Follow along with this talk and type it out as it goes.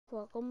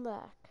Welcome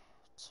back.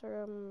 It's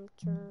early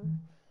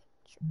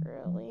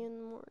in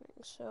the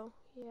morning, so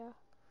yeah.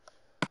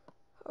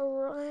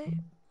 Alright,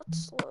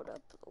 let's load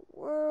up the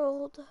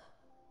world.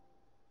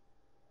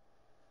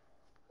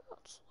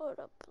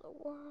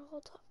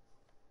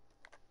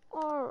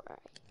 Alright.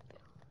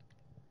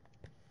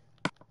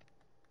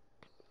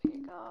 We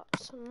got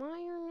some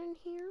iron in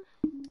here.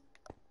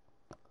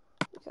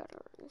 We got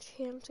our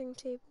enchanting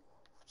table.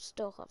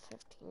 Still have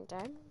 15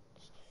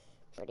 diamonds.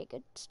 Pretty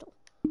good still.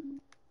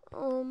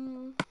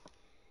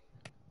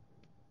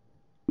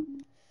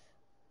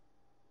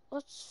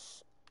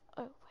 Let's...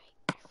 Oh, wait.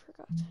 I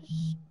forgot to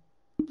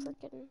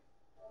freaking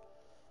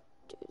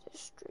do the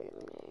stream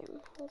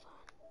name.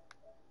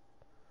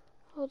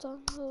 Hold on.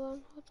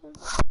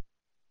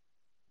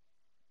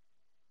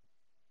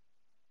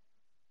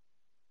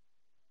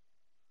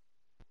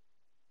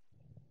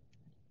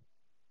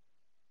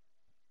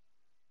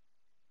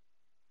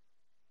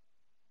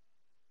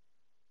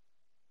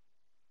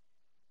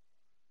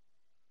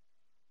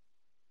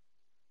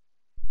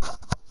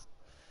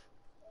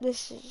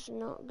 This is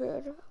not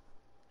good.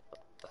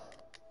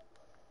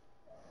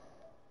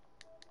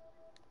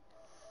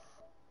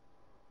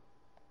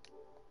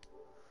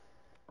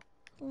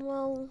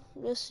 Well,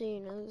 just so you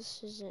know,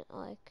 this isn't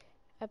like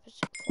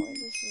episode 4,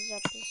 this is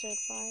episode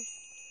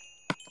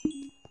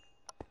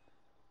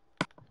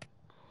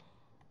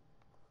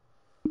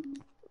 5.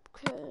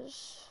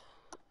 Because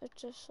it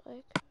just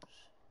like...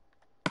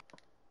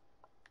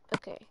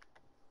 Okay.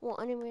 Well,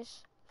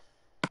 anyways,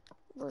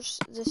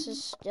 this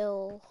is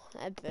still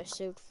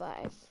episode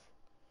 5.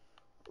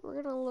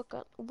 We're gonna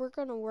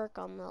work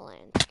on the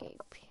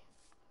landscape.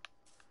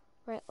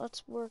 Right,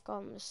 let's work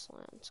on this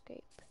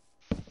landscape.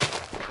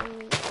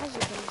 And as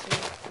you can see,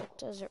 it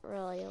doesn't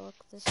really look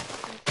this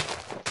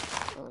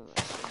good on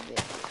this big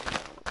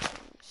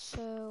mountain.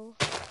 So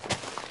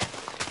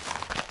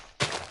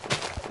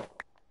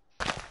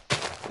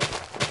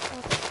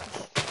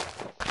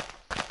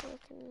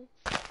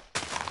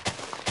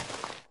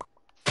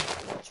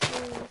that's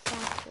really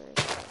factory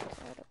like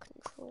out of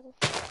control.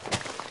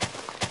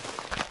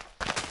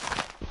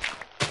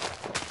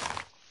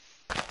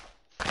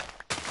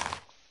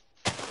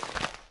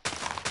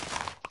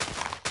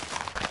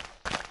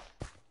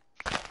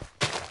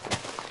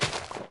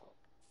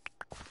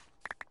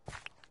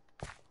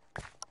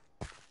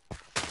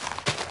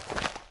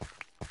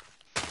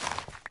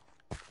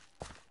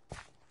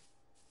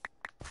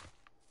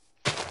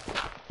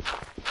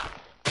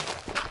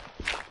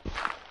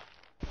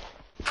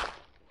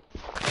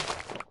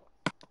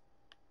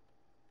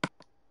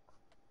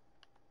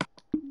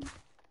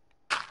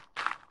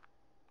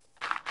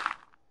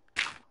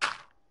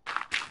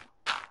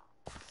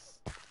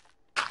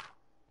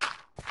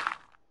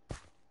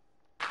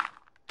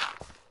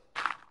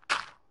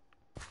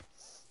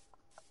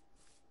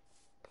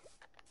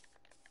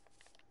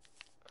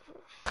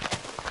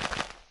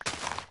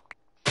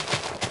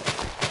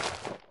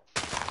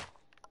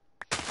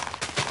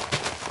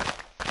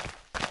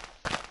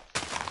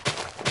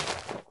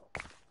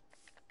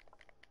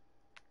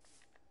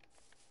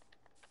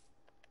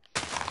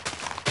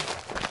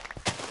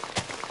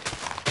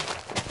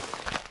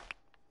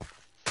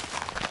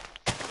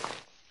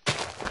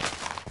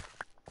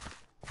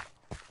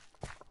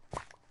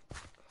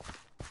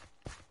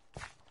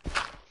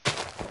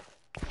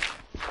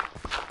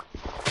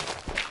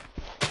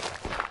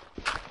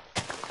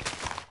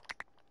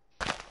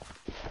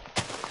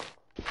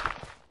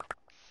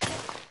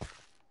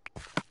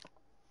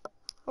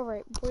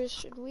 Alright, boys,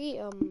 should we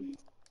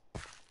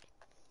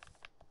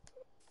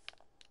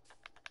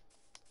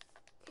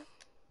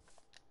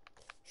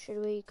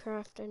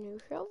craft a new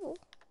shovel?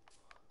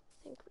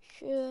 I think we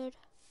should.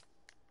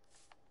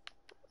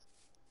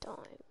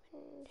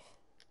 Diamond.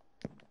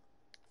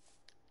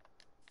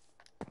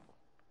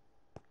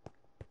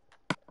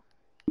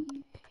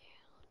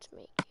 Yeah, let's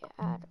make it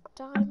out of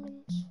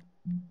diamonds.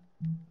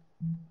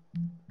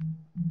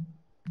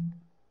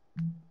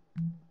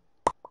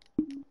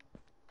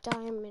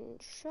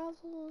 Diamond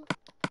shovel.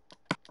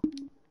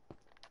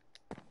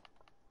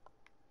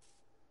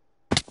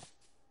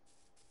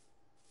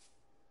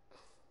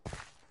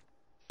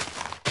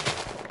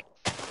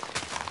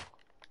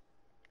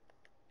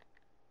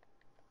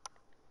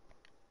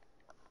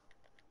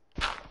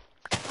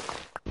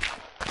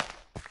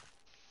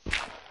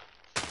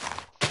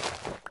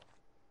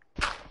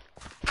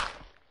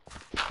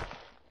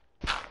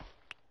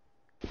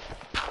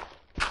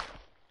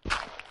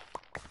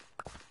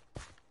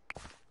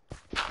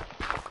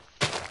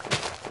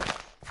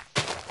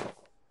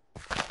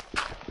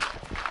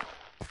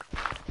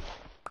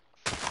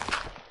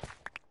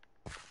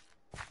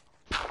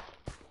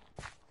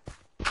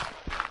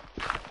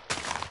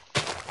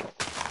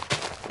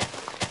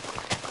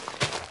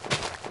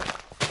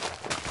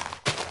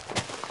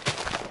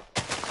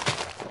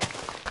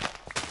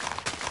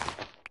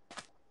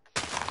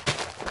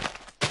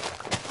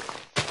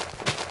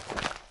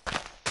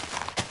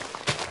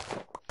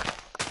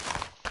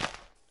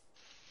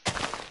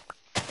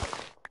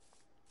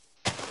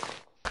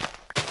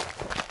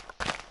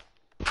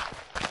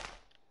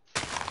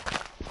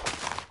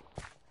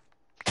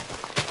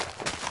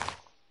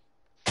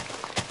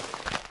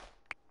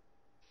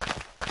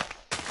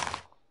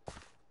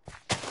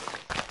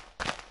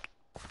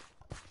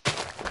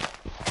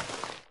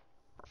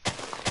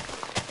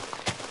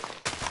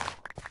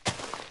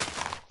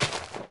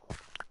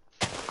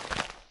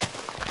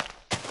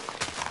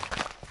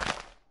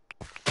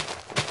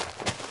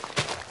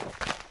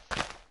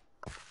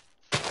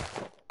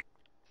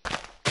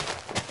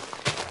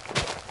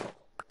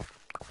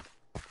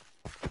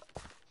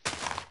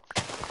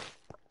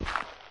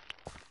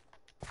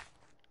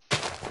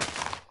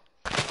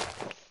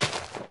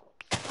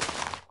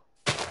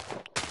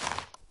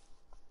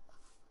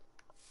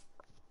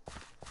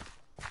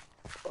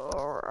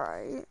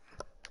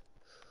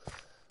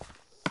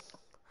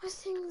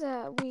 think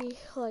that we,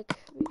 like,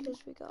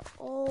 because we got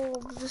all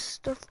of this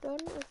stuff done,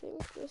 I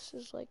think this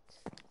is, like,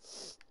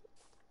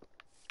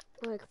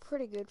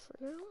 pretty good for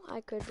now.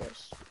 I could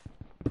just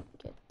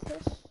get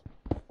this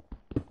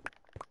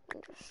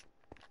and just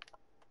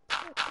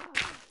put that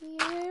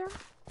here.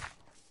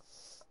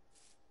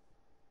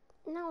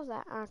 Now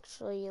that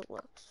actually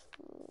looks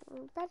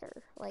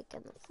better, like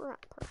in the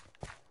front part.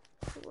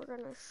 So we're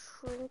gonna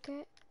shrink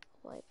it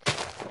like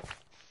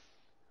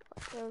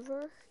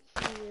over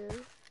here.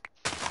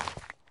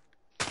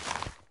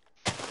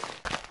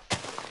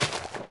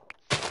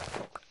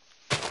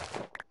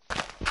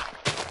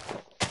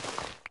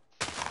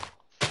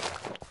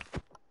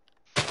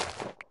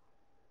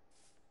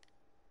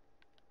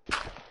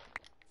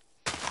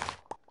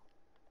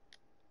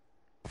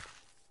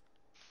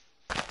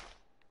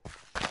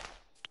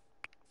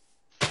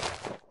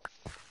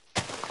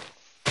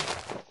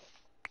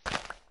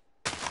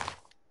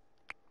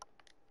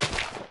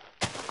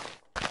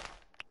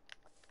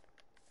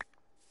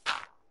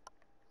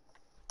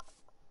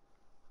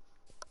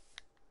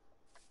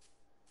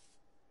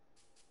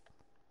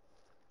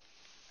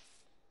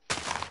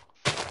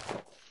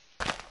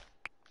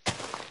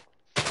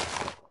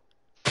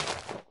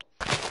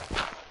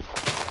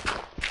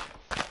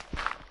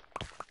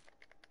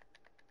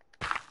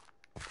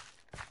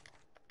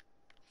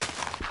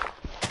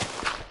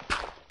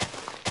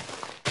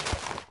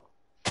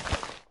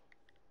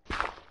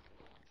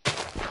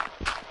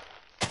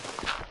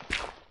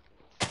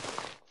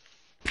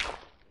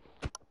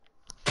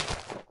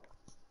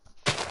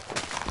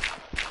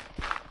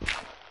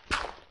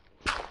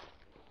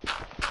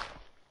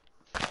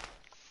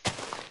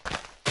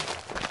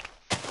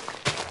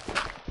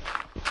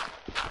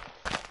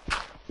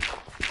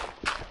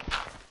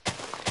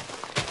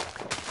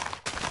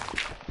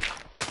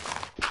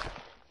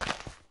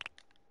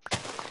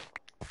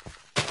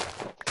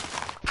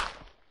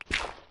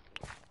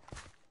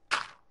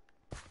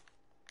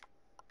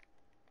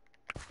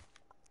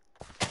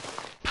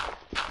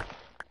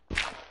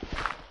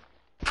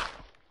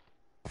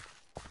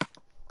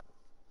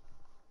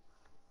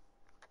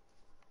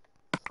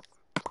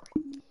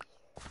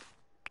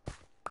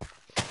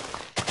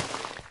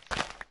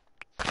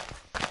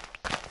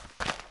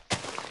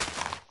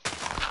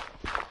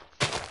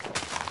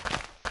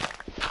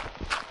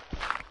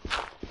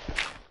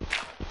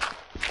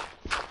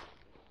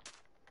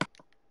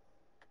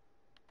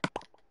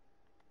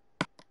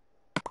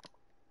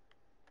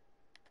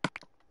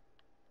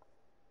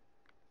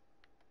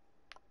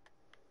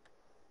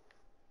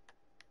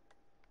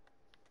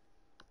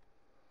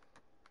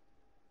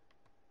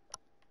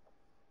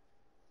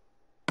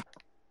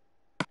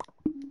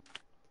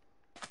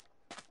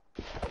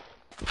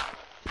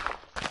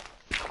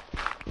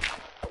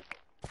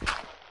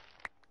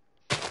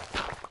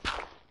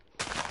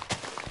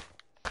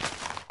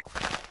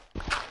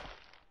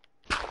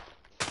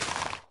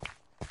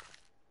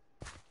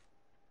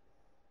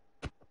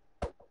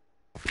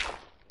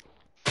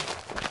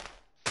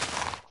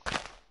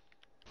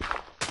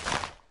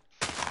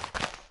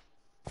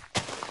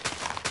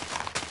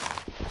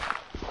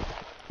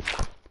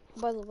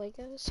 By the way,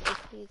 guys,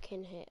 if we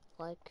can hit,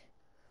 like,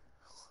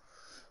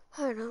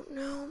 I don't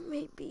know,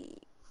 maybe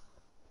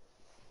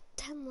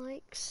 10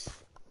 likes,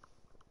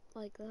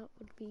 like, that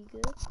would be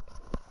good.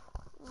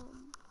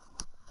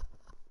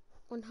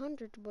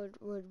 100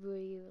 would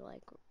be,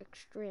 like,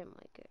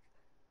 extremely good,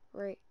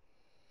 right?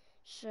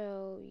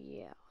 So,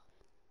 yeah.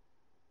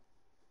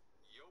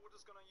 Yo, what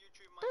is going on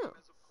YouTube? My name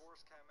is, of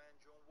course,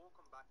 catmanjoe, and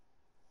welcome back.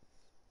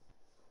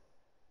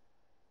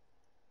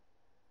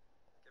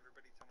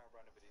 Everybody turn our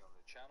brand new video on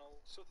the channel.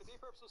 So today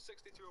for episode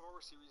 62 of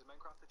our series,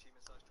 Minecraft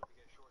Achievement / Trophy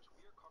Get Shorts,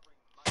 we are covering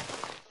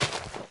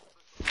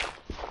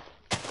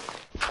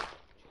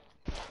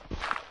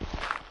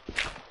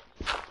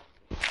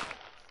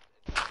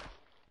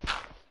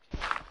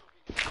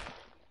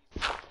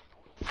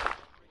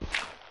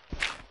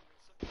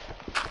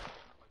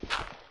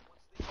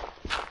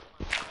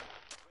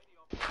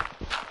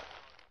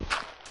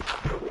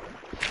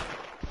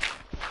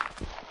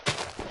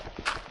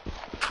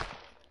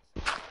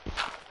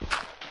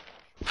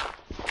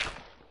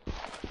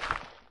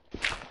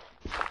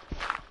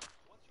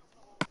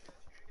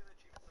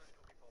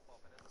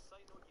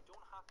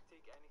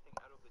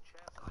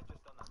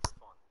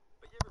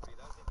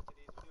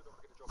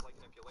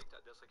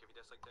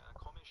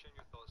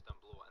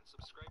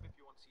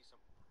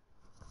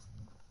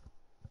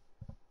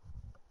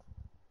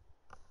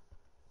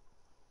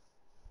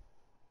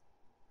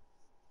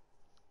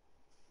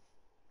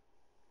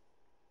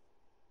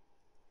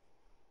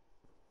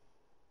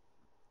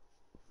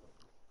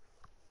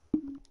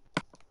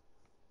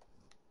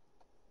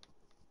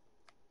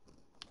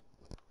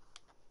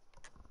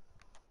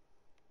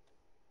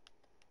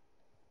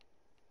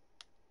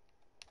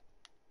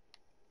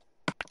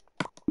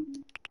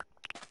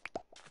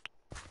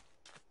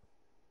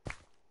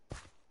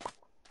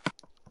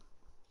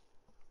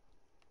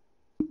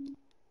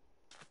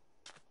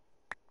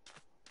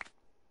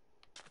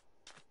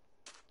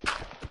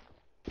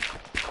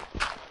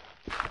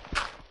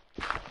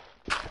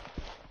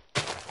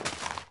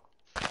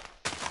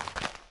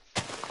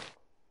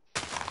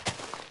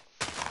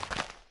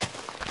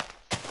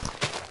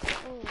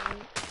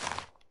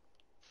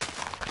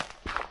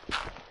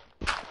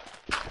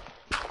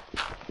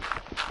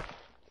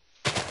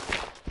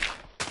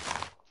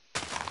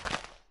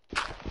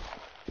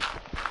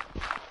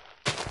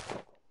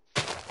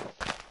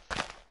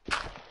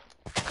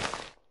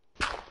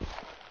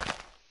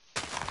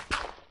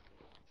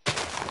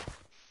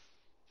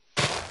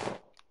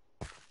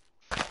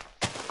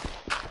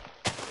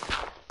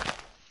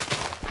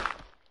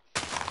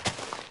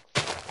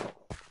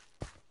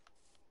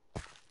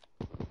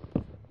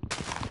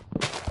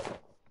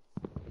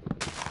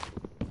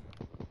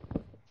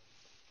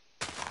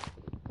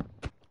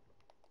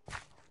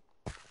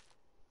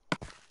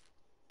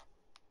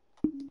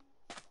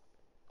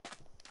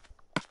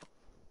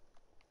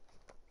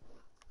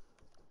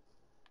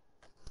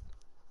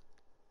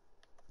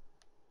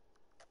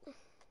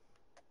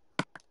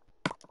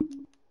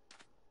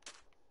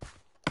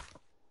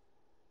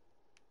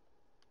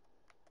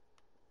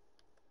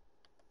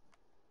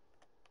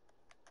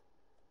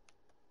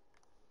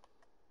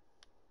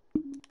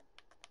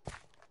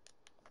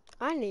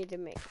I need to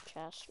make a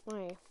chest.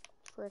 My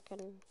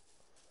frickin'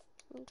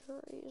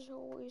 inventory is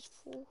always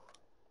full.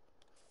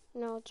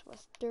 Now it's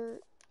with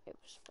dirt. It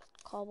was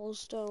with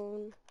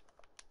cobblestone.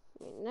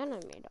 I mean, then I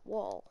made a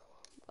wall.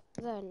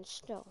 But then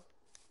still.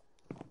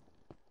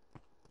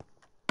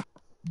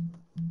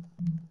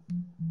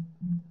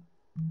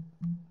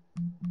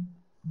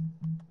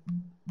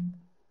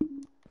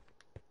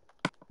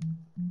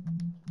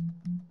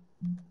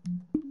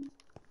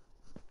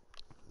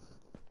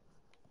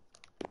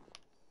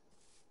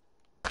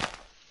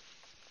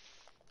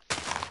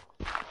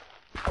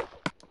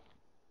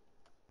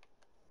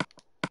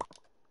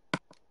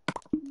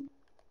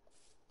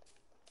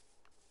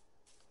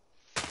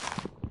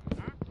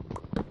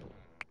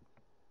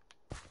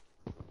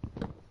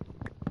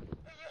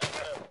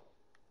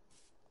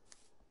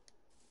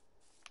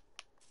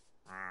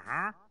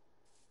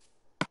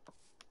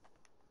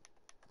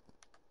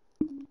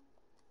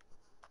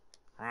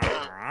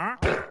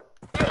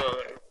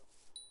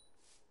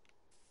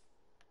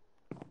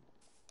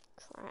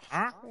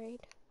 Trash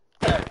crate.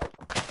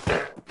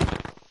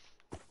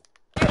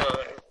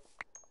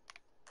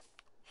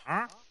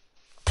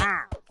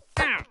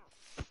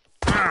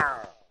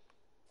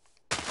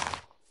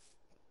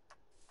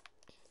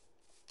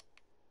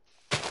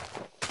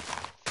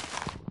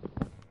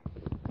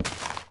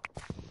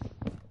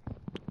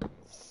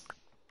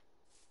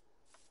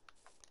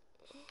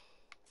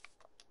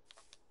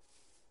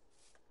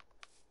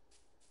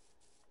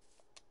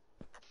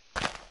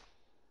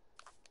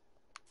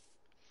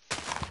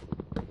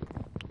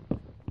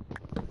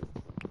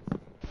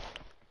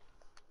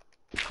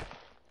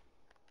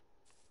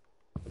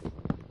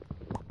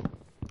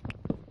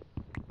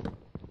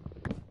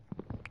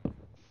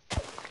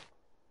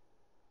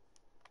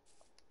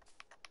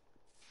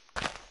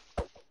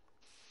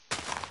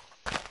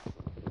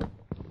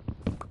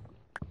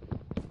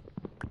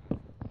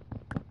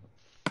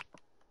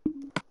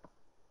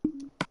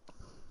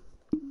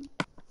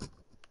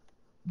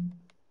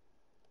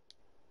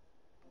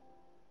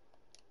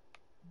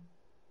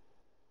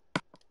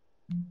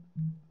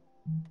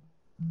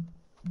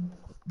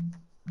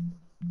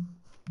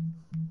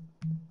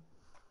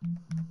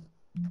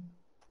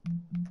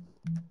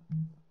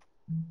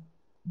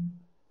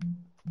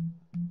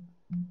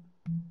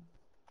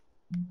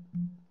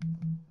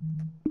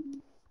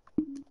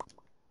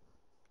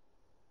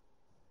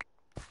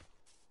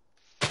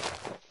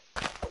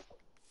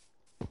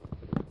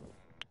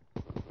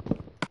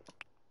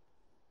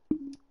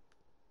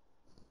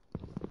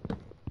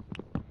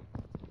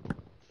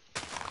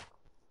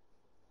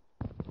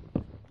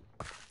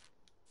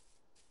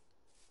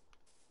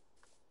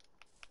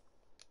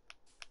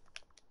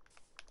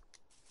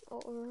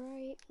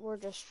 Alright, we're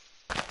just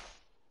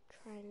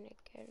trying to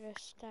get a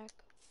stack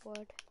of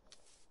wood.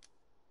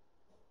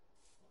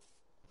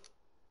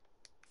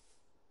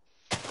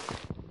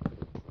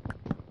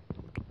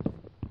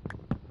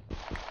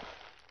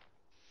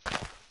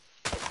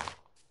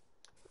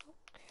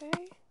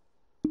 Okay.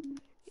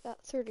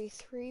 Got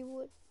 33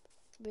 wood,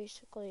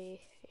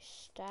 basically a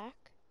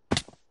stack.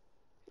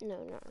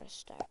 No, not a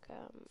stack,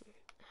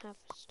 half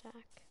a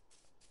stack.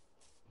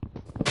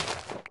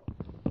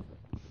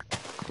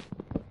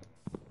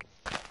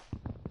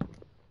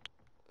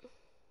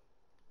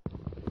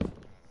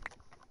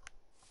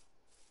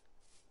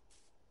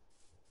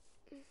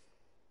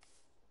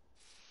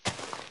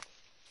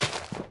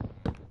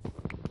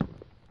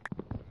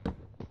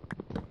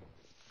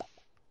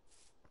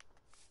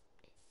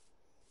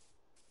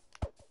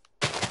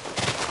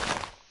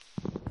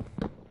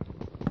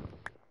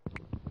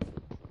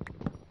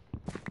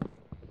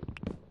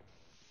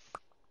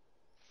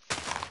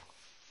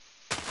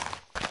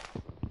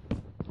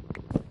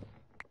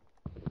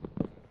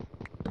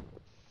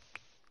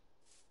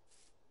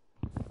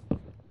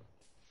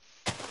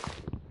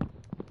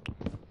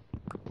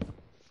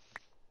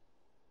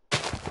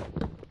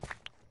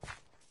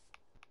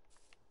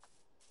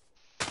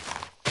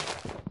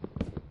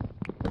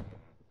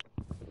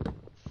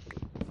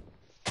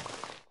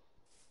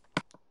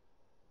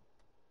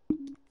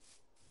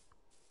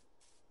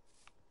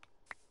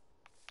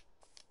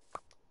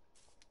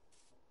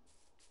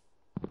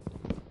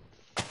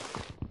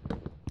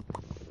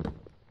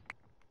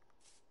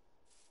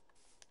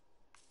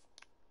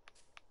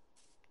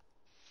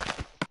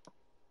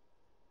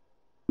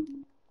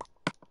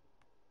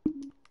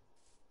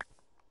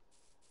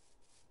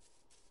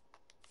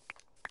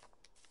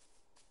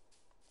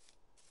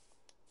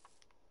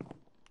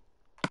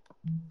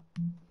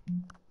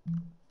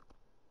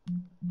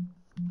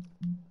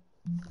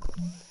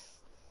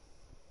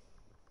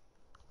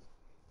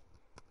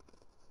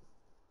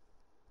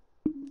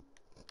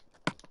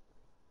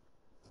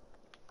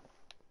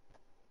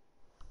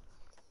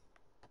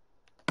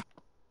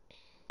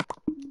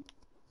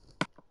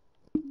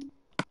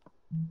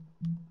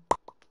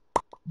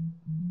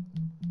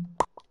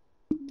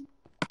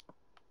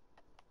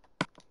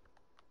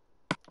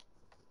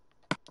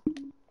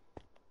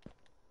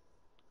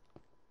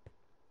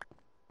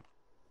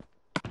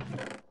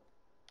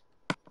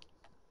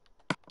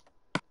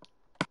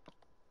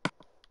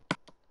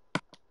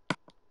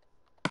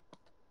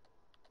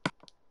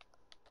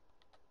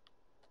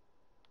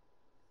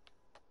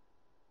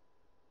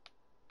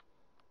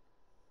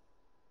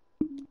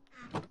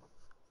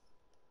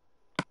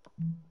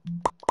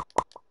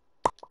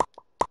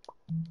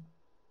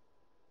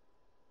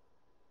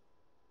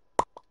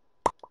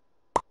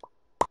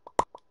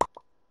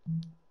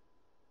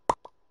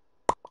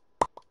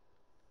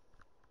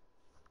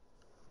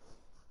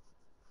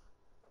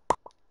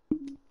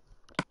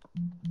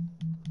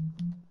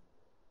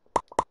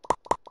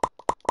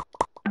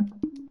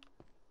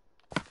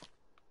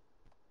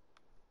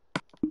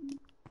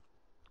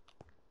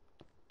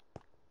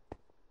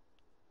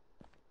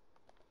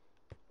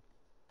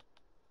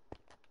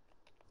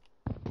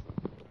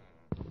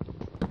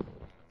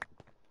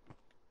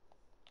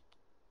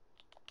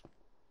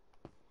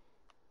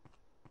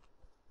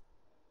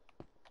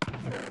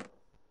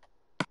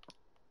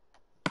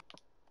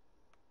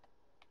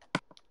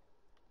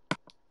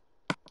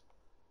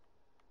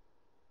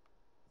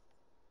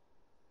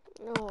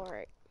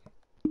 Alright.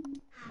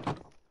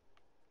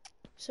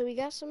 So we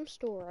got some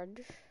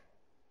storage.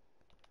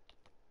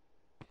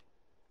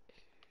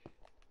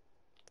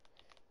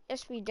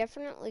 Yes, we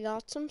definitely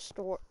got some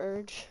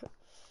storage.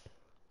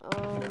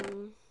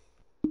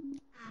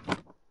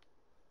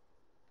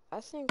 I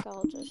think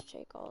I'll just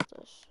take all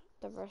this,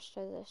 the rest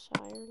of this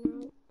iron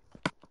out.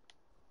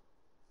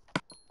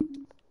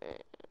 And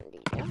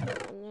yeah,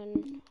 and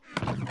then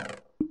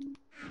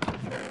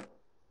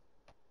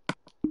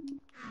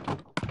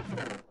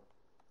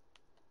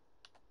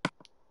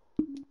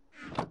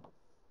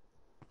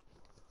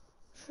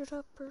should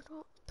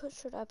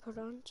I put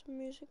on some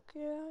music,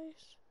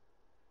 guys?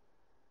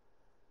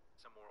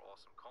 Some more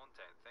awesome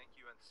content. Thank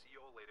you and see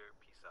you all later.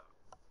 Peace out.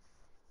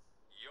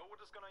 Yo, what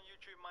is going on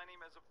YouTube? My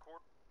name is, of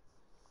course,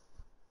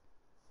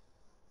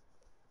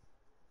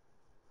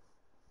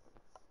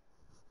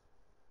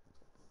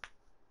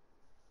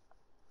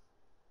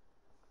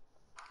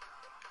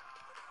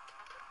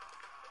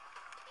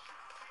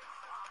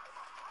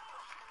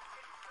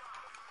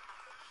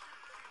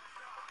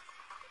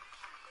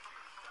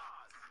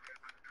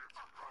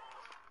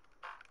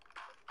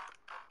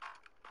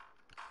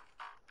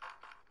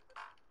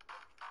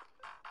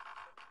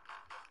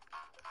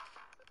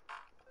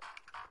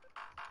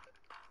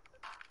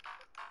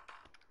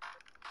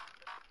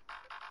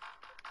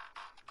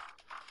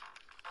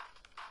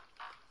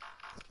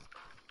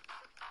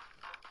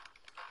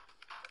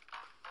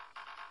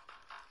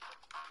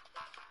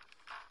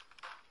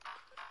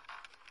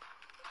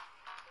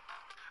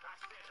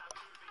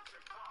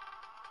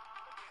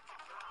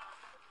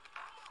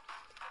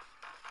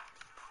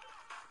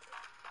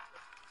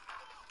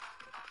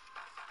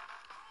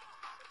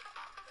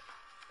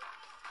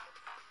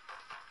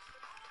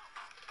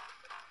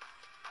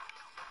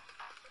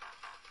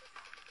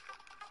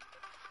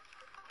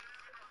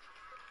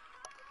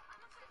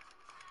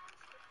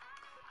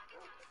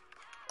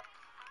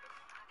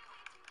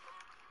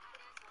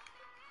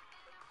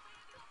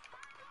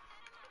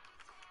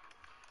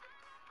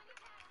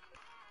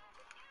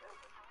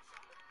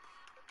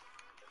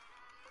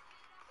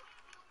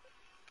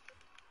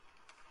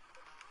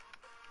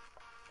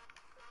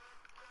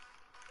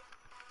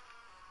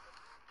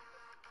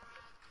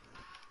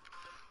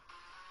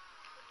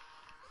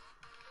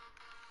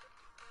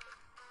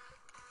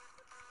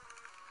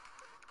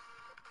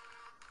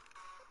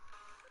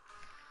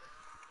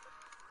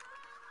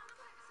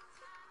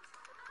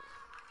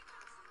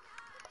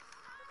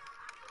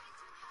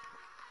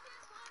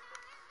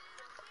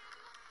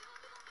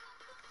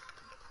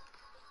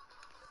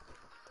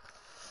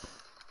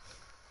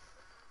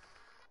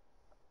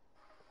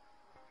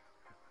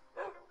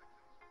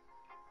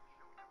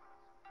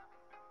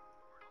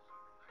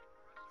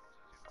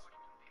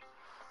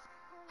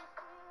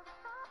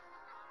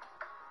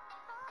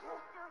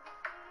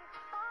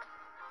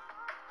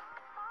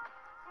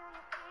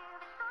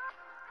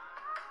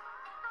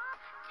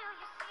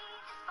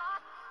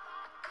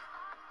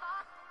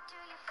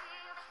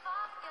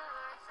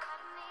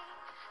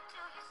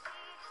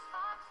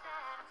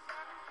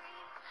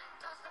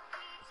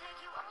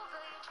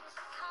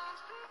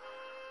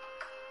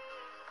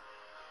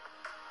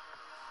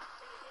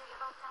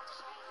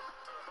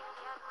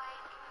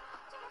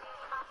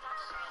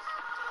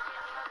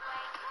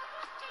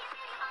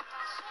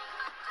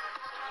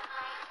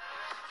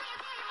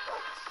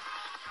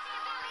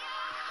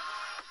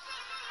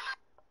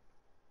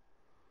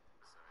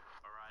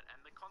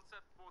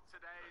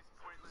 today's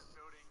pointless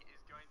building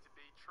is going to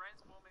be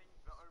transforming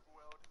the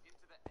overworld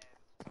into the end.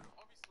 So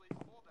obviously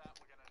for that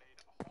we're going to need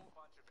a whole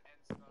bunch of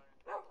end stone.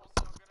 Also I'm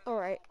going to need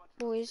Alright, a whole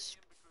bunch boys.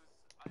 of obsidian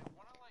because I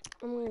want to like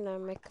I'm gonna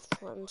make a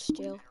flint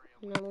steel,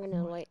 and I'm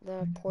gonna light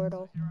the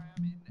portal. So here I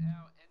am in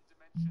our end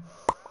dimension.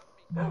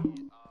 Around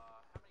me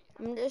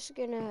I'm just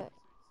gonna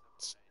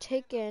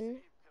take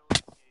in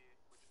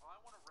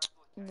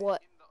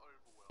what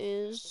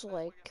is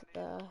like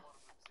the,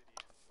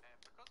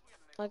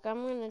 like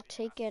I'm gonna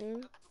take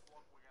in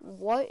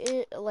what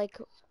is like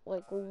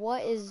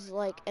what is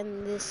like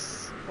in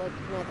this like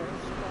nether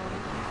spawn.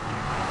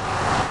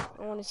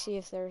 I want to see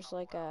if there's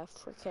like a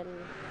freaking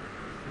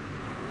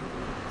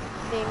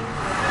thing.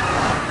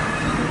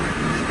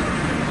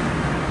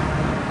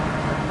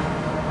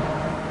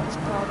 It's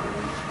probably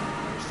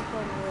this is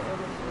really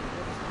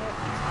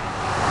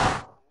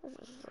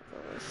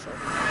so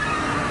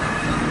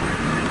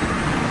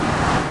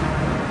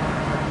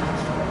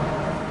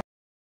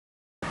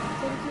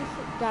thank you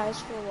guys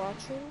for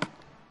watching.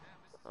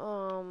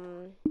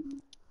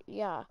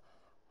 Yeah.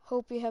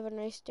 Hope you have a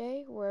nice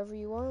day wherever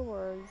you are,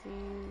 wherever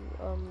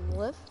you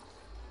live.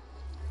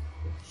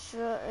 So,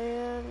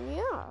 and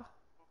yeah.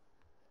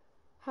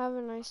 Have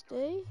a nice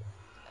day.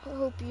 I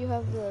hope you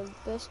have the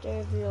best day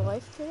of your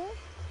life today.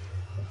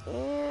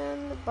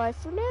 And bye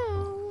for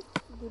now.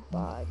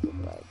 Goodbye,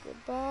 goodbye,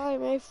 goodbye,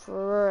 my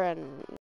friend.